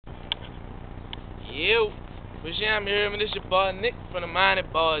Yo, what's up, you hear me? This your boy Nick from the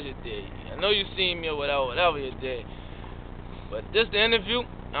Minded Bars you did. I know you seen me or whatever you did. But this the interview.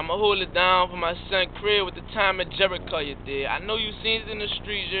 I'ma hold it down for my son Kraig with the time at Jericho you did. I know you seen it in the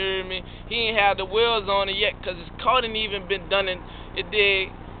streets, you hear me? He ain't had the wheels on it yet, cause his car didn't even been done in, it did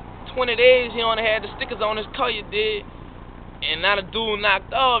 20 days he only had the stickers on his car, you did. And not a dude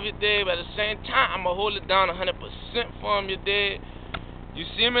knocked off, you did. But at the same time, I'ma hold it down 100% for him, you did. You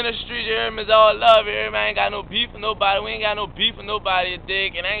see him in the streets, you hear me? It's all love, you hear me? I ain't got no beef with nobody. We ain't got no beef with nobody, you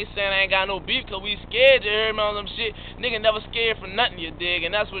dig? And I ain't saying I ain't got no beef, cause we scared, you hear me, on some shit. Nigga never scared for nothing, you dig?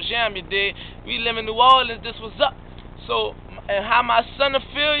 And that's what Sham, you dig? We live in New Orleans, this was up. So, and how my son will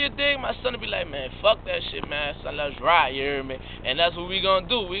feel, you dig? My son will be like, man, fuck that shit, man. Son, let's ride, you hear me? And that's what we gonna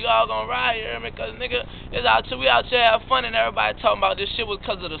do. We all gonna ride, you hear me? Cause, nigga, it's out here, we out here have fun, and everybody talking about this shit was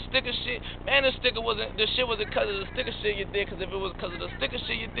cause of the sticker shit. Man, this shit wasn't cause of the sticker shit, you dig? Cause if it was cause of the sticker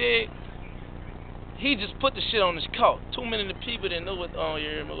shit, you dig? He just put the shit on his car. Too many of the people didn't know what, you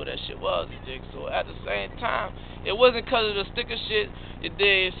hear me, what that shit was, you dig? So at the same time, it wasn't cause of the sticker shit, you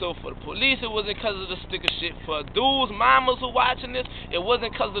dig? So for the police, it wasn't cause of the sticker shit. For dudes, mamas who watching this, it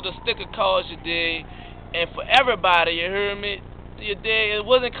wasn't cause of the sticker cars, you dig? And for everybody, you hear me, you dig? It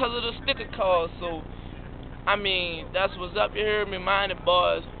wasn't cause of the sticker cars. So, I mean, that's what's up, you hear me? Minded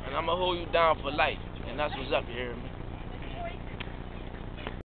Bars, and I'ma hold you down for life. And that's what's up, you hear me?